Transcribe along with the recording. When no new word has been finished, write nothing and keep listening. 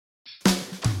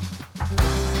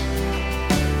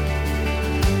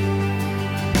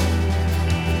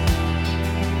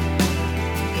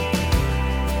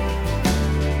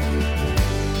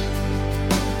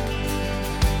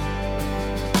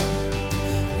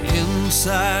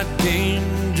inside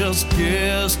game just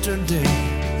yesterday.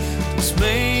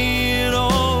 Dismayed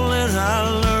all that I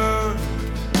learned.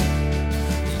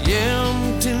 The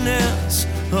emptiness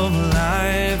of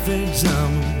life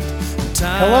examined.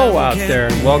 Hello out there,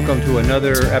 and welcome to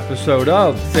another episode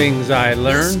of Things I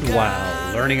Learned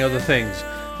While Learning Other Things.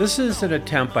 This is an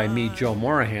attempt by me, Joe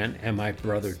Morahan, and my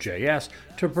brother J.S.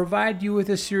 to provide you with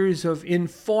a series of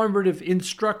informative,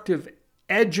 instructive,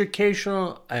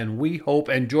 educational, and we hope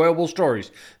enjoyable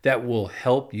stories that will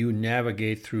help you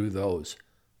navigate through those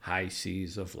high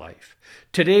seas of life.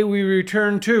 Today we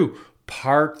return to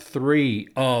Part 3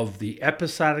 of the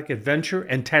episodic adventure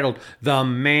entitled The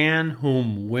Man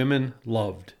Whom Women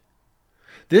Loved.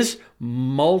 This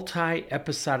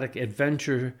multi-episodic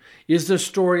adventure is the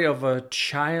story of a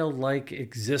childlike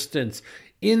existence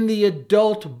in the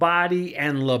adult body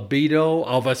and libido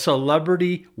of a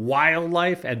celebrity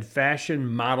wildlife and fashion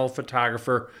model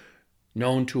photographer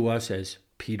known to us as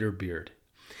Peter Beard.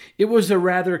 It was a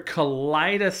rather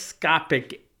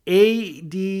kaleidoscopic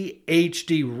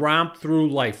ADHD romp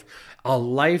through life, a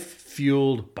life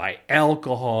fueled by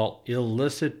alcohol,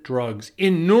 illicit drugs,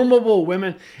 innumerable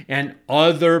women, and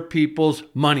other people's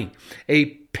money. A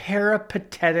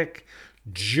peripatetic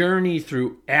journey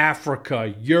through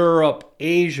Africa, Europe,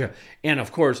 Asia, and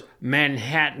of course,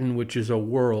 Manhattan, which is a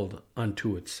world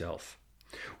unto itself.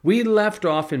 We left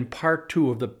off in part 2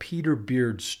 of the Peter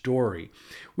Beard story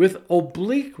with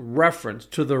oblique reference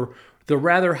to the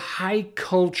rather high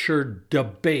culture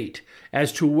debate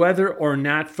as to whether or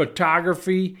not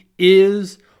photography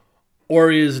is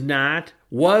or is not,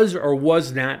 was or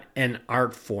was not an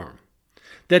art form.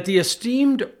 That the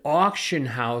esteemed auction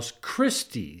house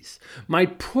Christie's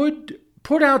might put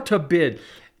out to bid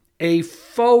a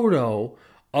photo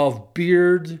of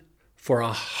Beard for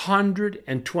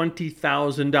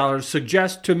 $120,000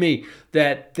 suggests to me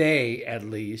that they, at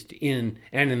least in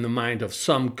the mind of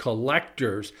some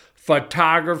collectors,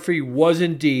 photography was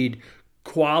indeed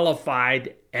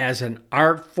qualified as an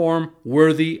art form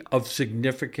worthy of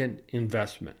significant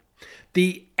investment.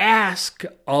 The ask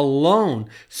alone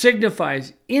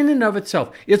signifies in and of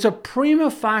itself, it's a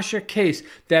prima facie case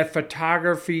that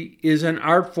photography is an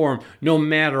art form, no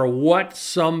matter what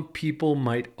some people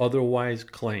might otherwise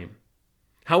claim.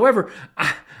 However,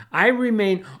 I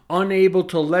remain unable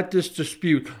to let this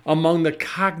dispute among the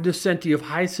cognoscenti of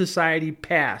high society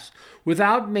pass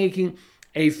without making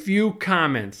a few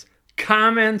comments.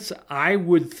 Comments I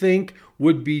would think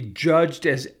would be judged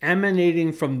as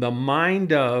emanating from the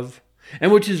mind of,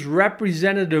 and which is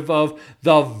representative of,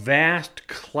 the vast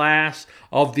class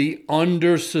of the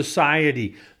under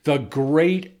society, the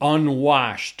great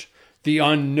unwashed, the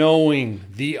unknowing,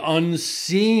 the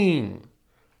unseeing,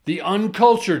 the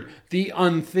uncultured, the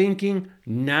unthinking,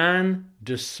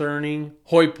 non-discerning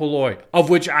hoi polloi, of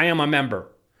which I am a member.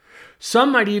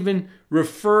 Some might even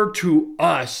refer to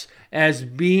us as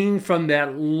being from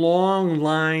that long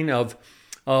line of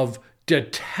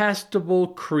detestable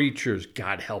creatures,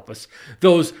 God help us,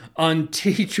 those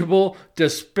unteachable,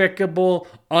 despicable,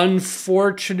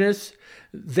 unfortunates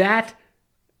that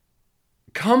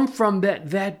come from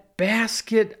that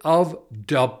basket of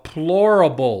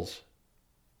deplorables.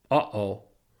 Uh-oh.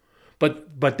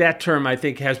 But that term, I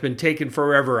think, has been taken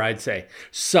forever, I'd say.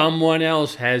 Someone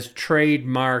else has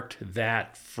trademarked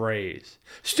that phrase.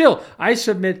 Still, I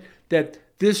submit that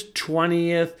this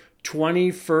 20th,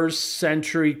 21st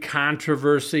century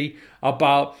controversy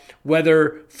about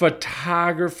whether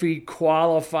photography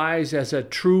qualifies as a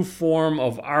true form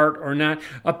of art or not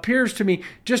appears to me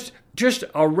just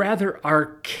a rather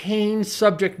arcane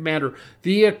subject matter,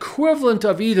 the equivalent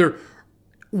of either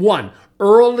one,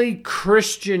 early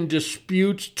Christian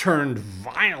disputes turned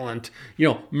violent,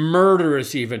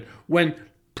 murderous even, when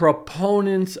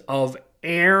proponents of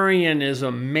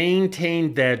Arianism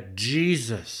maintained that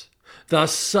Jesus, the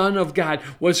Son of God,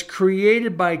 was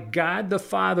created by God the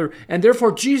Father, and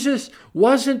therefore Jesus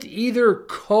wasn't either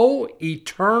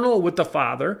co-eternal with the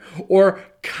Father or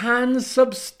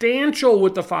consubstantial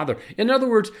with the Father. In other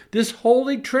words, this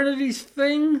Holy Trinity's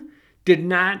thing did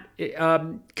not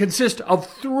consist of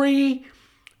three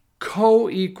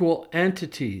co-equal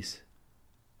entities.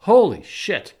 Holy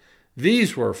shit.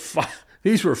 These were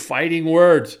fighting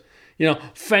words.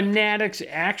 Fanatics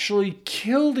actually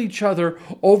killed each other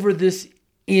over this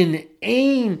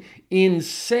inane,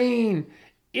 insane,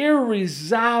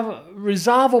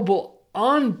 irresolvable,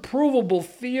 unprovable,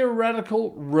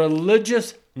 theoretical,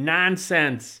 religious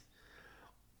nonsense.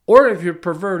 Or if you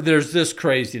prefer, there's this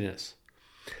craziness.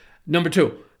 Number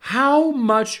 2, how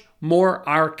much more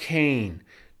arcane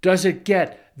does it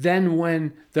get than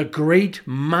when the great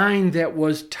mind that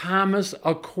was Thomas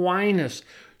Aquinas,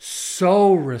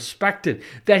 so respected,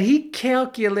 that he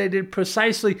calculated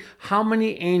precisely how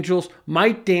many angels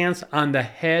might dance on the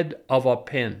head of a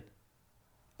pin.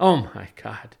 Oh my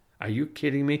God, are you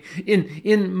kidding me?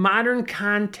 In modern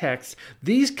contexts,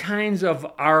 these kinds of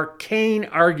arcane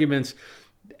arguments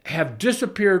have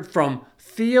disappeared from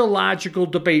theological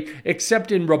debate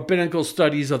except in rabbinical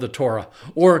studies of the Torah,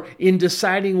 or in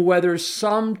deciding whether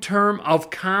some term of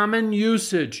common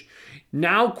usage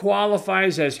now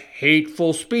qualifies as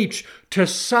hateful speech to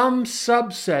some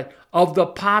subset of the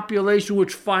population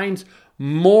which finds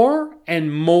more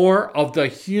and more of the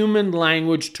human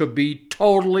language to be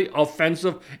totally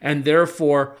offensive and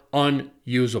therefore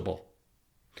unusable.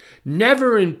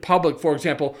 Never in public, for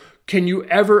example, can you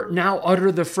ever now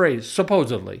utter the phrase,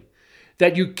 supposedly,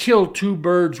 that you kill two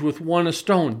birds with one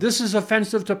stone. This is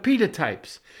offensive to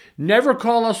pedotypes. Never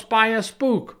call a spy a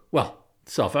spook. Well,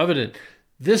 self-evident.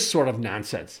 This sort of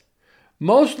nonsense.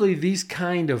 Mostly these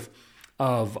kind of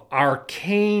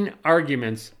arcane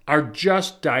arguments are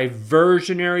just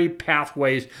diversionary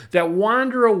pathways that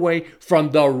wander away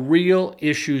from the real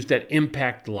issues that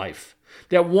impact life,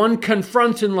 that one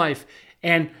confronts in life,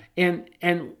 and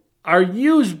are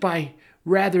used by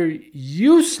rather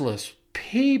useless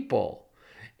people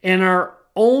and are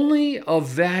only of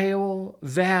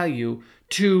value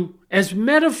to as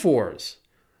metaphors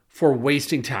for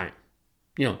wasting time.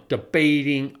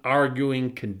 Debating,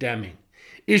 arguing, condemning.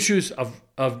 Issues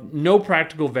of no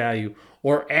practical value,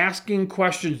 or asking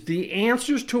questions, the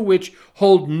answers to which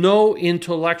hold no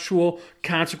intellectual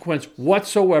consequence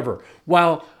whatsoever,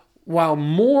 while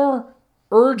more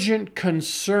urgent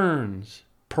concerns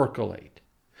percolate.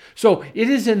 So it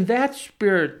is in that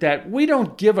spirit that we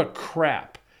don't give a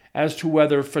crap as to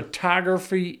whether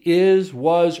photography is,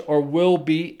 was, or will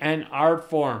be an art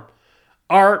form,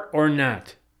 art or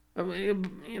not.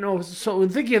 So in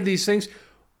thinking of these things,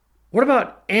 what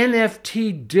about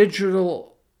NFT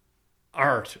digital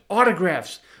art,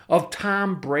 autographs of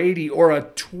Tom Brady, or a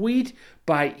tweet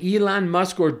by Elon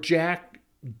Musk or Jack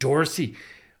Dorsey?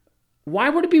 Why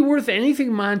would it be worth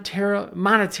anything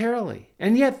monetarily?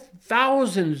 And yet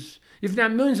thousands, if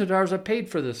not millions of dollars are paid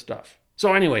for this stuff.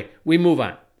 So anyway, we move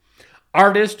on.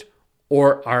 Artist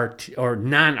or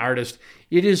non-artist,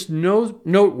 it is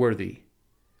noteworthy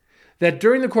that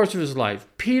during the course of his life,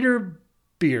 Peter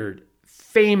Beard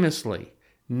famously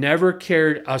never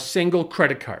carried a single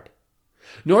credit card,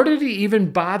 nor did he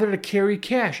even bother to carry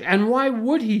cash. And why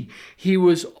would he? He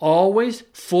was always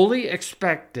fully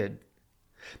expected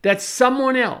that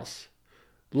someone else,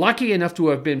 lucky enough to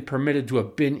have been permitted to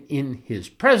have been in his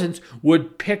presence,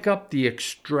 would pick up the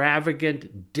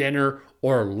extravagant dinner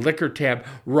or liquor tab,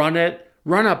 run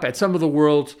up at some of the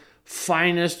world's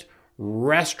finest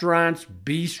restaurants,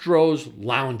 bistros,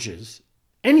 lounges,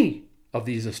 any of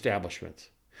these establishments.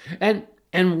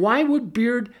 And why would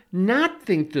Beard not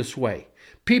think this way?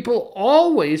 People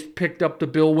always picked up the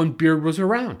bill when Beard was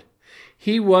around.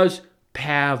 He was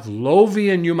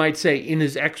Pavlovian, you might say, in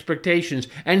his expectations,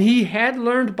 and he had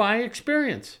learned by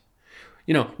experience.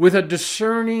 With a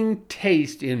discerning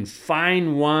taste in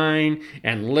fine wine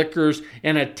and liquors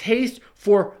and a taste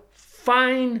for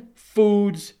fine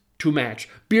foods to match,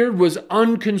 Beard was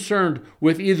unconcerned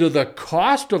with either the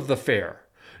cost of the fare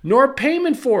nor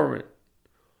payment for it.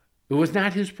 It was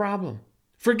not his problem.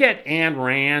 Forget Ayn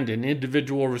Rand and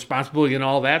individual responsibility and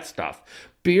all that stuff.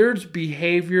 Beard's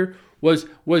behavior was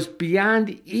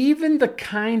beyond even the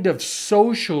kind of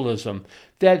socialism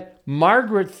that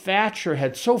Margaret Thatcher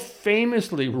had so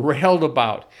famously railed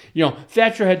about.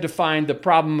 Thatcher had defined the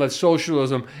problem of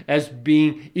socialism as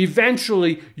being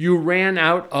eventually you ran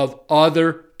out of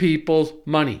other people's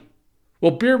money.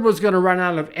 Well, Beard was going to run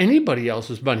out of anybody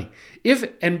else's money. If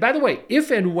and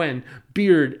when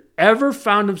Beard ever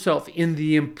found himself in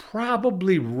the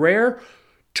improbably rare,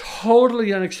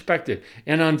 totally unexpected,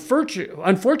 and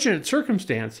unfortunate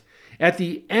circumstance at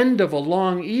the end of a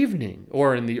long evening,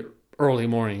 or in the early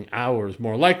morning hours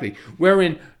more likely,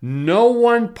 wherein no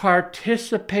one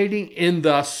participating in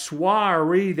the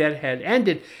soiree that had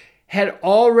ended had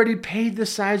already paid the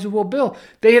sizable bill.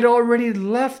 They had already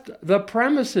left the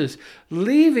premises,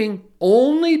 leaving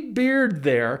only Beard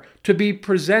there to be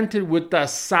presented with the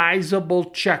sizable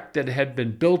check that had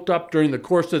been built up during the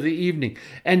course of the evening.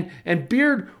 And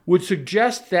Beard would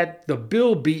suggest that the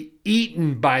bill be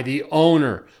eaten by the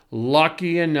owner,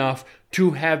 lucky enough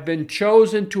to have been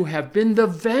chosen to have been the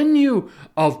venue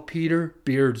of Peter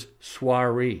Beard's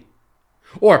soiree.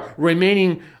 Or,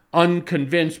 remaining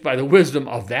unconvinced by the wisdom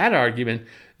of that argument,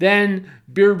 then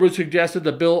Beard would suggest that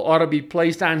the bill ought to be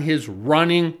placed on his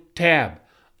running tab,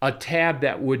 a tab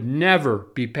that would never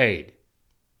be paid.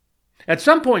 At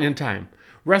some point in time,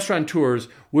 restaurateurs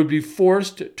would be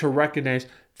forced to recognize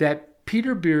that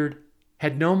Peter Beard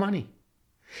had no money.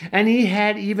 And he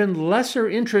had even lesser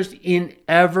interest in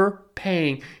ever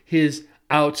paying his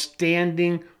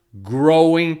outstanding,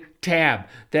 growing tab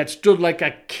that stood like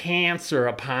a cancer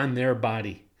upon their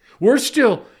body. Worse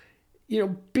still,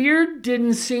 Beard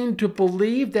didn't seem to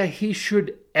believe that he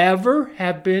should ever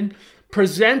have been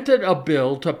presented a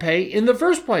bill to pay in the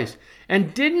first place,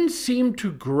 and didn't seem to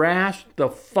grasp the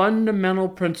fundamental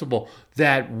principle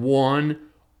that one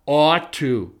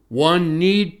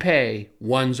need pay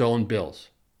one's own bills.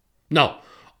 No,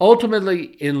 ultimately,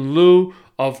 in lieu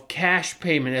of cash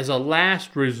payment as a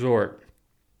last resort,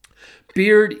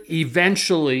 Beard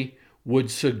eventually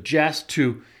would suggest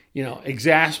to,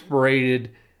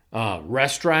 exasperated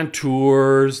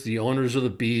restaurateurs, the owners of the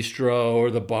bistro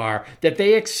or the bar, that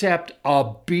they accept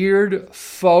a Beard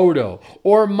photo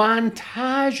or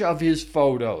montage of his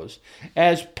photos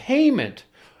as payment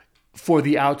for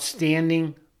the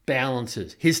outstanding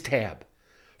balances, his tab.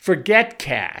 Forget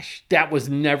cash. That was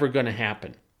never going to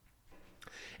happen.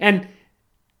 And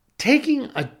taking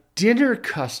a dinner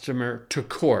customer to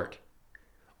court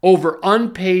over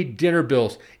unpaid dinner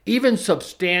bills, even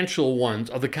substantial ones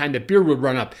of the kind that Beard would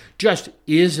run up, just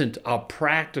isn't a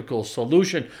practical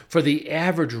solution for the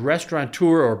average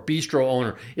restaurateur or bistro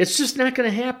owner. It's just not going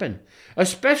to happen,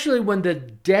 especially when the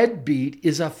deadbeat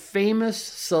is a famous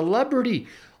celebrity,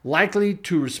 likely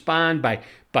to respond by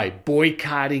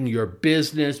boycotting your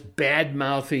business,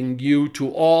 bad-mouthing you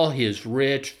to all his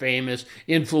rich, famous,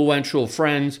 influential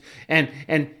friends, and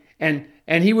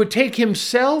he would take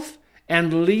himself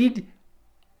and lead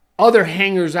other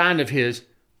hangers-on of his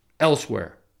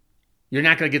elsewhere. You're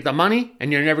not going to get the money,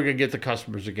 and you're never going to get the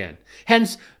customers again.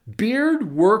 Hence,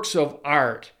 Beard works of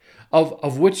art,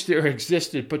 of which there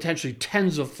existed potentially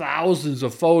tens of thousands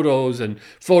of photos and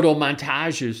photo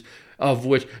montages, of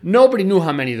which nobody knew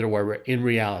how many there were in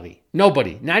reality.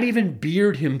 Nobody, not even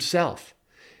Beard himself.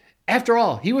 After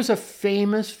all, he was a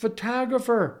famous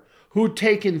photographer who'd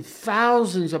taken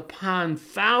thousands upon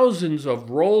thousands of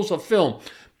rolls of film.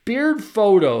 Beard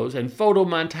photos and photo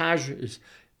montages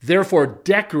therefore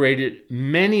decorated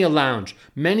many a lounge,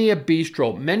 many a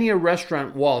bistro, many a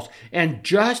restaurant walls, and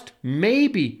just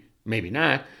maybe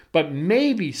not, but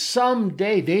maybe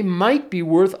someday they might be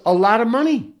worth a lot of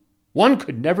money. One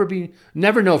could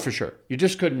never know for sure. You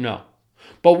just couldn't know.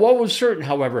 But what was certain,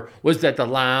 however, was that the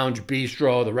lounge,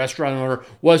 bistro, the restaurant owner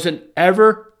wasn't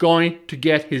ever going to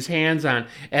get his hands on,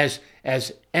 as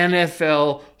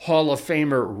NFL Hall of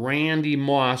Famer Randy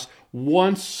Moss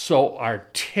once so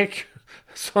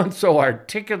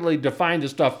articulately defined the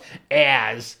stuff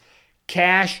as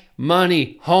cash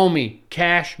money, homie,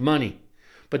 cash money.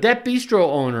 But that bistro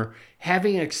owner,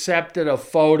 having accepted a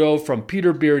photo from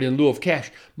Peter Beard in lieu of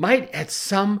cash, might at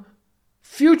some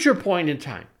future point in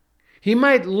time, he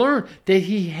might learn that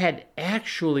he had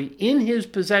actually in his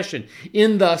possession,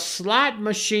 in the slot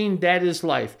machine that is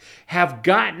life, have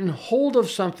gotten hold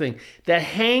of something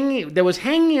that was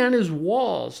hanging on his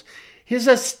walls, his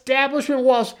establishment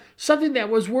walls, something that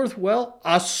was worth,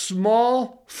 a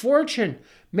small fortune.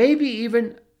 Maybe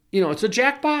even, it's a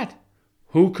jackpot.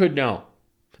 Who could know?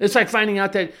 It's like finding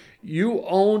out that you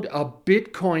owned a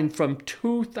Bitcoin from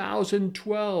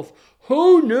 2012.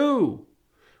 Who knew?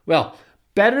 Well,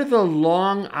 better the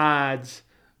long odds,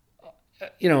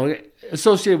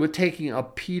 associated with taking a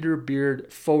Peter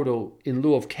Beard photo in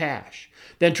lieu of cash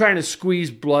than trying to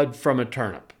squeeze blood from a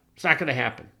turnip. It's not going to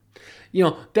happen.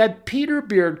 That Peter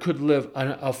Beard could live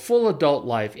a full adult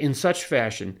life in such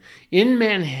fashion in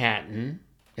Manhattan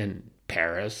and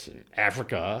Paris, and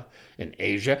Africa, and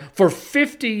Asia, for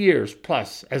 50 years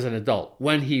plus as an adult,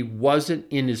 when he wasn't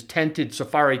in his tented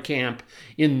safari camp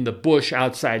in the bush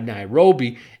outside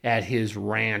Nairobi at his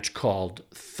ranch called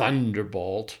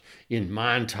Thunderbolt in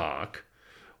Montauk,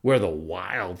 where the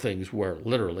wild things were,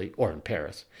 literally, or in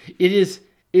Paris. It is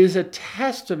a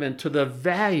testament to the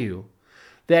value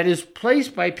that is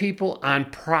placed by people on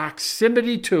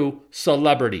proximity to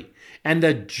celebrity, and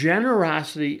the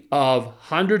generosity of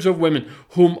hundreds of women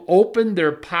whom opened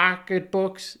their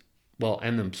pocketbooks,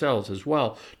 and themselves as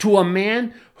well, to a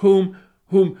man whom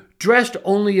dressed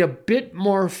only a bit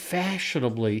more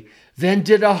fashionably than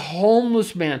did a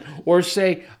homeless man, or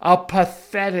say a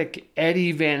pathetic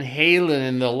Eddie Van Halen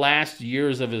in the last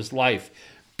years of his life.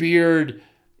 Beard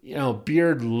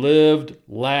lived,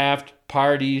 laughed,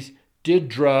 parties, did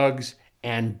drugs,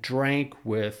 and drank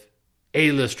with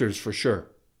A-listers for sure.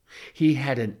 He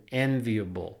had an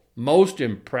enviable most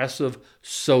impressive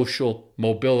social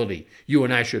mobility. You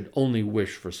and I should only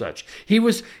wish for such. He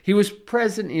was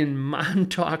present in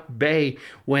Montauk Bay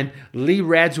when Lee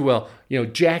Radziwill,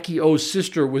 Jackie O's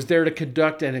sister, was there to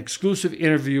conduct an exclusive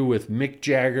interview with Mick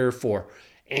Jagger for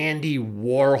Andy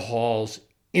Warhol's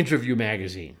Interview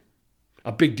magazine.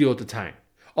 A big deal at the time.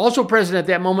 Also present at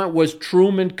that moment was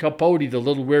Truman Capote, the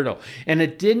little weirdo. And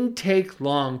it didn't take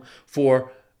long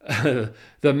for the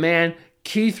man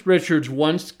Keith Richards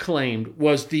once claimed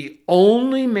was the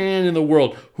only man in the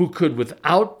world who could,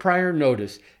 without prior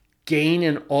notice, gain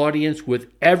an audience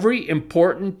with every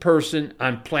important person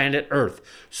on planet Earth.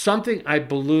 Something I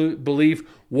believe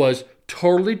was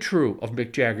totally true of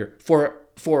Mick Jagger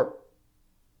for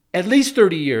at least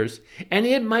 30 years, and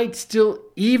it might still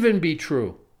even be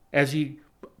true as he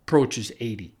approaches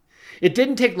 80. It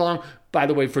didn't take long, by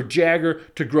the way, for Jagger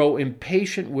to grow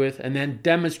impatient with and then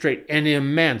demonstrate an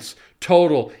immense,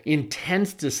 total,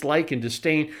 intense dislike and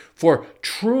disdain for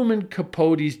Truman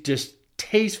Capote's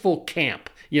distasteful camp,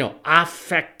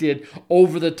 affected,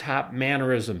 over-the-top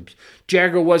mannerisms.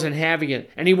 Jagger wasn't having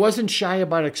it, and he wasn't shy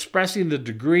about expressing the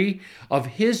degree of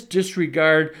his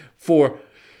disregard for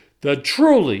the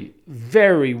truly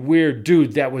very weird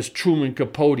dude that was Truman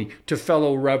Capote to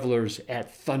fellow revelers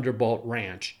at Thunderbolt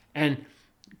Ranch. And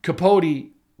Capote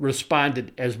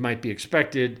responded, as might be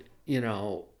expected,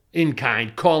 in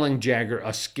kind, calling Jagger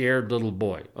a scared little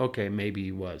boy. Okay, maybe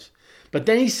he was. But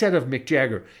then he said of Mick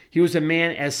Jagger, he was a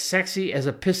man as sexy as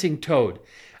a pissing toad.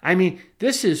 I mean,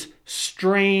 this is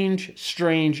strange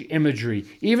imagery,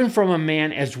 even from a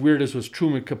man as weird as was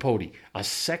Truman Capote. A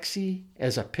sexy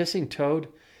as a pissing toad?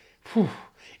 Whew.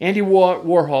 Andy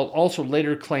Warhol also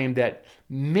later claimed that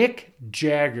Mick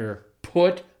Jagger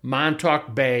put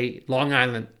Montauk Bay, Long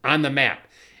Island, on the map.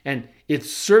 And it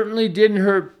certainly didn't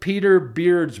hurt Peter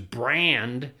Beard's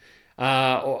brand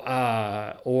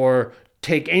or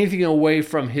take anything away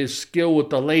from his skill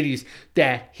with the ladies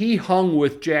that he hung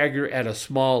with Jagger at a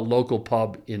small local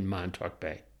pub in Montauk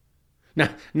Bay. Now,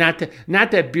 not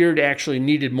that Beard actually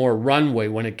needed more runway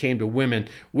when it came to women,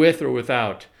 with or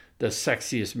without the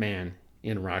sexiest man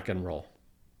in rock and roll.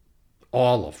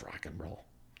 All of rock and roll.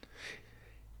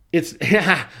 It's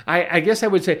I guess I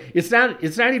would say it's not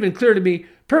even clear to me.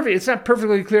 It's not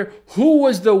perfectly clear who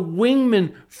was the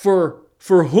wingman for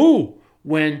who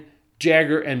when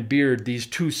Jagger and Beard, these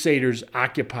two satyrs,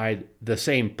 occupied the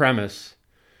same premise.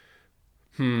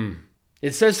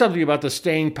 It says something about the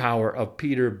staying power of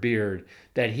Peter Beard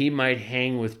that he might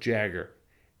hang with Jagger.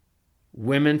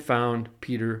 Women found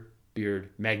Peter Beard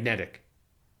magnetic.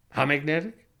 How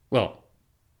magnetic? Well,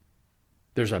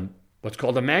 there's what's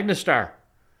called a magnestar.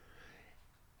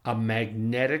 A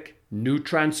magnetic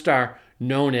neutron star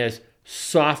known as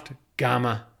soft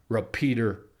gamma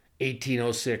repeater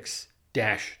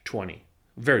 1806-20.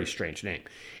 Very strange name.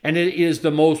 And it is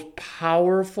the most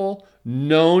powerful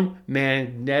known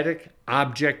magnetic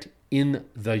object in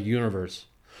the universe.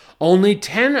 Only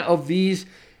 10 of these,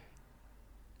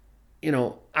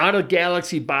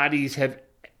 out-of-galaxy bodies have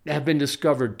been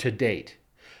discovered to date.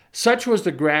 Such was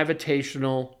the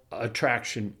gravitational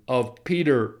attraction of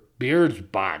Peter Beard's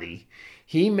body,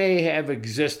 he may have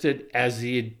existed as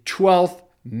the 12th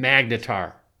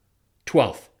magnetar.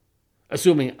 12th.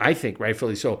 Assuming, I think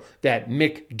rightfully so, that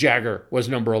Mick Jagger was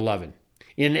number 11.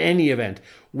 In any event,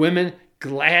 women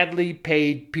gladly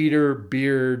paid Peter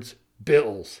Beard's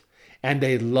bills, and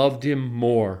they loved him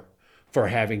more for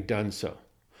having done so.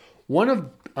 One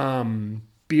of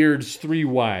Beard's three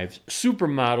wives,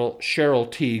 supermodel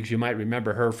Cheryl Tiegs, you might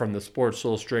remember her from the Sports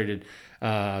Illustrated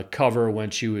cover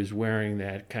when she was wearing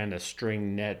that kind of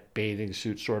string net bathing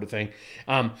suit sort of thing.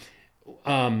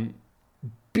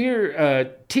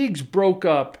 Tiegs broke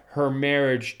up her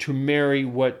marriage to marry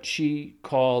what she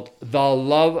called the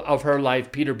love of her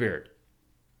life, Peter Beard.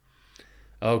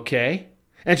 Okay?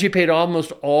 And she paid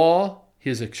almost all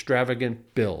his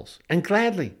extravagant bills, and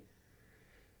gladly.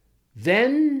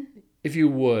 Then, if you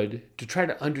would, to try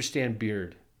to understand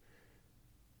Beard,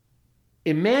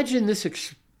 imagine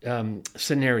this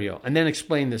scenario, and then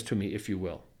explain this to me, if you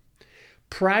will.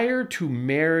 Prior to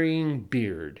marrying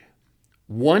Beard,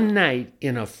 one night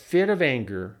in a fit of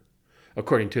anger,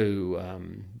 according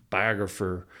to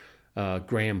biographer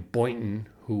Graham Boynton,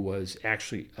 who was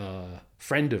actually a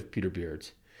friend of Peter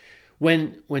Beard's,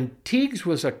 when Tiegs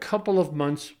was a couple of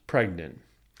months pregnant,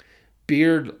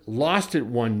 Beard lost it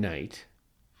one night,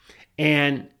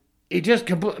 and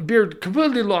Beard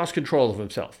completely lost control of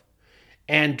himself.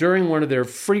 And during one of their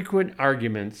frequent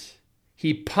arguments,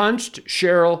 he punched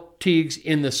Cheryl Tiegs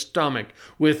in the stomach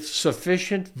with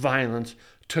sufficient violence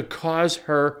to cause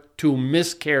her to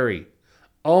miscarry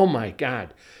Oh my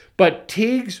God. But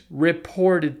Tiegs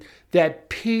reported that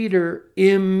Peter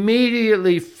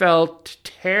immediately felt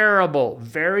terrible,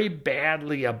 very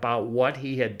badly about what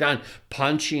he had done,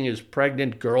 punching his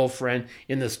pregnant girlfriend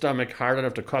in the stomach hard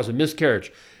enough to cause a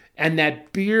miscarriage. And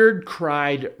that Beard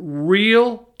cried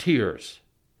real tears.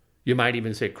 You might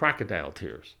even say crocodile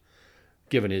tears,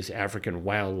 given his African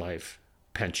wildlife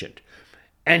penchant.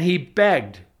 And he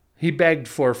begged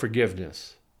for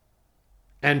forgiveness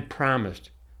and promised.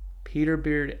 Peter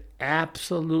Beard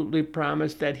absolutely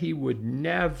promised that he would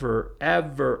never,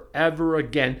 ever, ever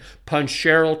again punch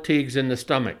Cheryl Tiegs in the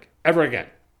stomach. Ever again.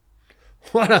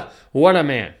 What a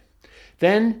man.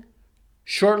 Then,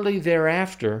 shortly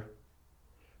thereafter,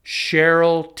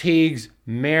 Cheryl Tiegs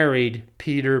married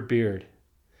Peter Beard.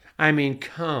 I mean,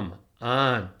 come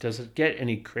on. Does it get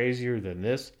any crazier than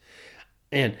this?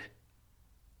 And,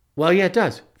 well, yeah, it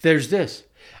does. There's this.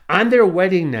 On their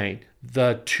wedding night,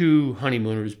 the two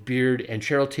honeymooners, Beard and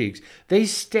Cheryl Tiegs, they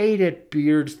stayed at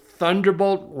Beard's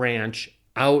Thunderbolt Ranch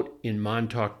out in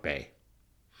Montauk Bay.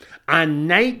 On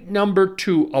night number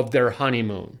 2 of their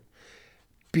honeymoon,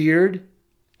 Beard,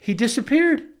 he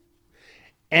disappeared.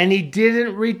 And he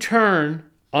didn't return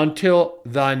until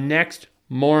the next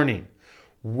morning.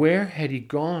 Where had he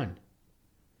gone?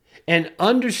 And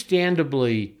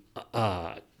understandably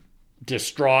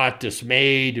distraught,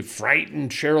 dismayed,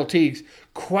 frightened, Cheryl Tiegs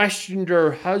questioned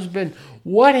her husband.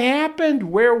 What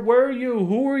happened? Where were you?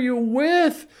 Who were you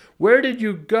with? Where did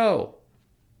you go?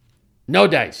 No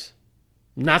dice.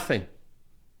 Nothing.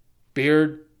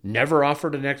 Beard never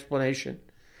offered an explanation,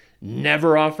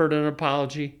 never offered an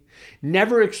apology,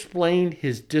 never explained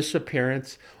his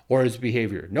disappearance or his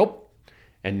behavior. Nope.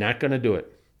 And not going to do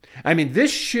it. I mean,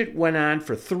 this shit went on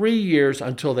for 3 years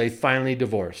until they finally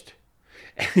divorced.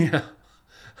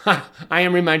 I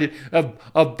am reminded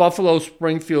of Buffalo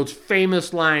Springfield's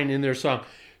famous line in their song,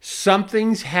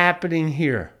 "Something's happening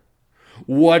here.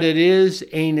 What it is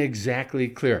ain't exactly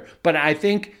clear." But I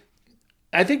think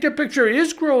the picture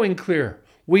is growing clear.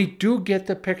 We do get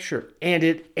the picture, and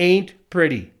it ain't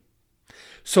pretty.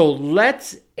 So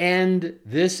let's end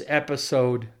this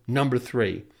episode, number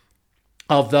 3,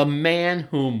 of The Man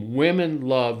Whom Women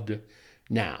Loved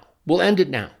now. We'll end it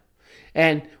now.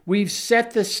 And we've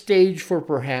set the stage for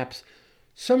perhaps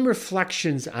some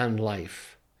reflections on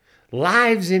life,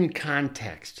 lives in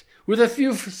context, with a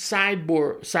few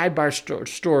sidebar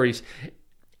stories,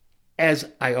 as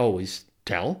I always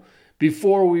tell,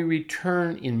 before we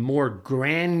return in more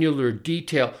granular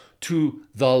detail to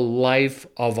the life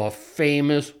of a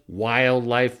famous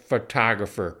wildlife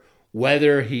photographer,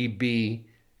 whether he be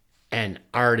an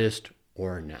artist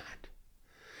or not.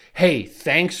 Hey,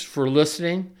 thanks for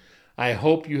listening. I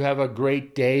hope you have a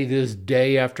great day this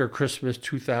day after Christmas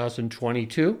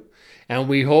 2022. And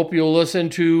we hope you'll listen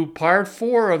to part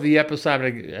 4 of the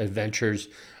episodic adventures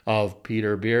of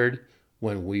Peter Beard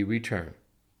when we return.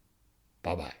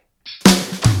 Bye-bye.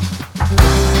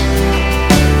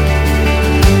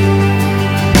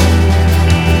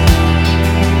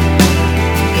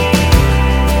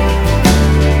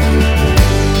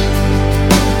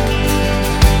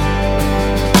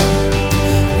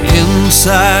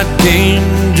 Inside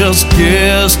game just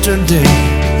yesterday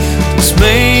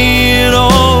dismayed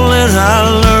all that I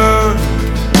learned.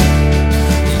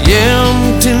 The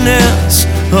emptiness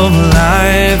of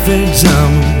life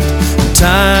examined,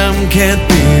 time can't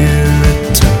be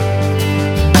returned.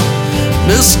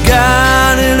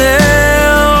 Misguided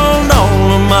and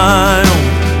all of my own,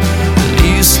 at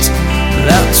least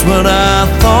that's what I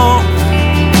thought.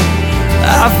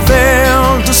 I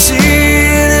failed to see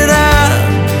that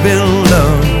I've been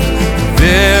loved, the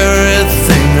very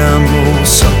thing I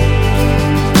most sought.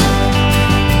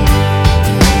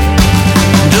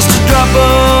 Just a drop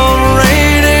of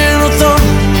rain in a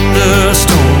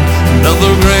thunderstorm,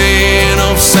 another grain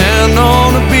of sand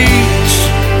on the beach,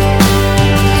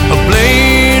 a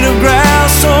blade of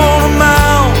grass on a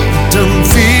mountain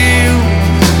field,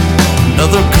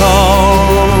 another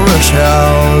call on a rush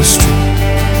hour street.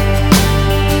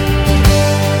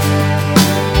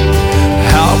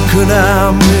 How could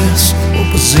I miss what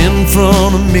was in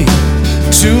front of me?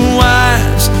 2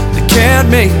 eyes that can't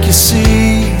make you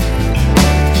see.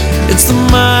 It's the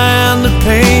mind that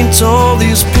paints all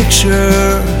these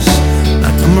pictures,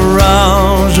 like the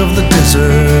mirage of the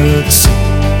desert sea.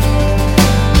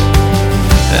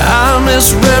 I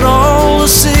misread all the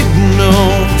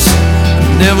signals, I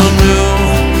never knew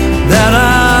that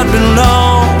I'd been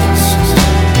lost.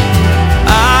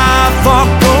 I thought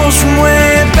ghosts from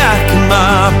way back in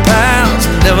my past,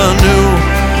 never knew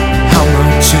how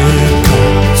much it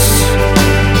costs.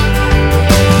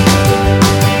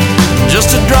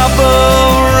 Just a drop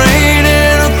of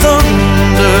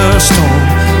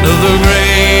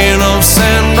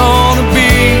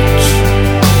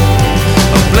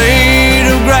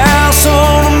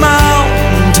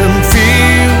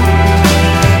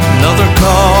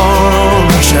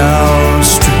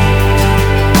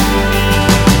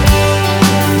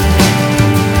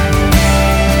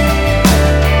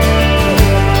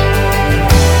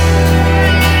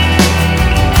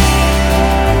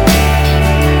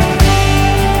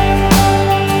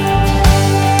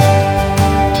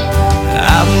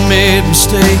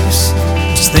mistakes,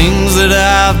 just things that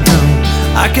I've done.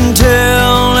 I can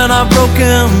tell that I've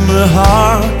broken her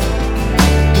heart.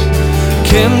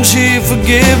 Can she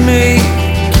forgive me?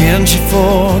 Can she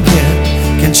forget?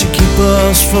 Can she keep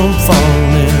us from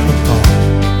falling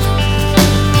apart?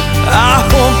 I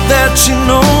hope that she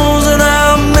knows that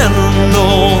I meant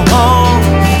no harm.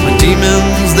 My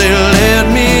demons, they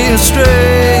led me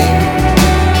astray.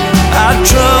 I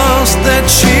trust that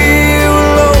she